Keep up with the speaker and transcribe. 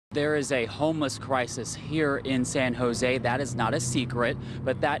There is a homeless crisis here in San Jose. That is not a secret,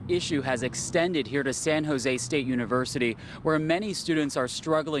 but that issue has extended here to San Jose State University, where many students are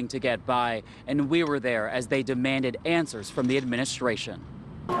struggling to get by, and we were there as they demanded answers from the administration.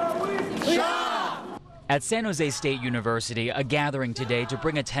 At San Jose State University, a gathering today to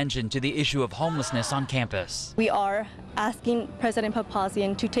bring attention to the issue of homelessness on campus. We are asking President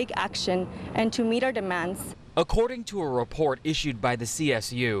Papazian to take action and to meet our demands. According to a report issued by the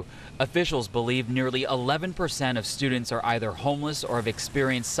CSU, officials believe nearly 11% of students are either homeless or have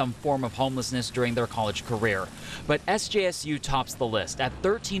experienced some form of homelessness during their college career. But SJSU tops the list at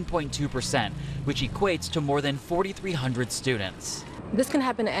 13.2%, which equates to more than 4,300 students. This can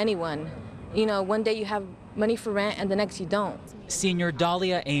happen to anyone. You know, one day you have money for rent and the next you don't. Senior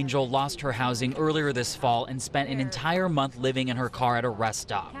Dahlia Angel lost her housing earlier this fall and spent an entire month living in her car at a rest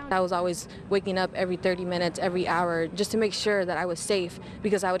stop. I was always waking up every 30 minutes, every hour, just to make sure that I was safe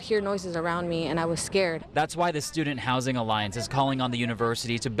because I would hear noises around me and I was scared. That's why the Student Housing Alliance is calling on the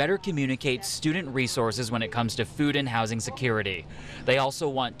university to better communicate student resources when it comes to food and housing security. They also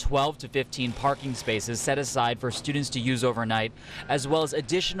want 12 to 15 parking spaces set aside for students to use overnight, as well as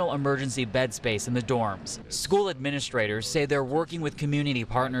additional emergency bed space in the dorms. School administrators say they're working with community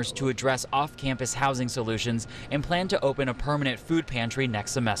partners to address off-campus housing solutions and plan to open a permanent food pantry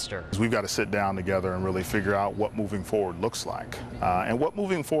next semester. We've got to sit down together and really figure out what moving forward looks like, and what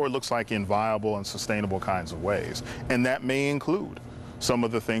moving forward looks like in viable and sustainable kinds of ways. And that may include some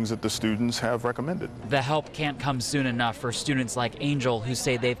of the things that the students have recommended. The help can't come soon enough for students like Angel, who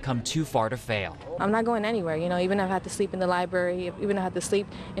say they've come too far to fail. I'm not going anywhere, you know, even if I have to sleep in the library, even if I have to sleep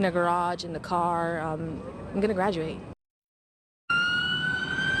in a garage, in the car, I'm going to graduate.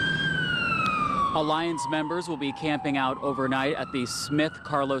 Alliance members will be camping out overnight at the Smith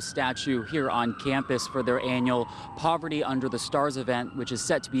Carlos statue here on campus for their annual Poverty Under the Stars event, which is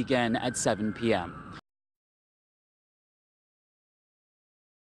set to begin at 7 p.m.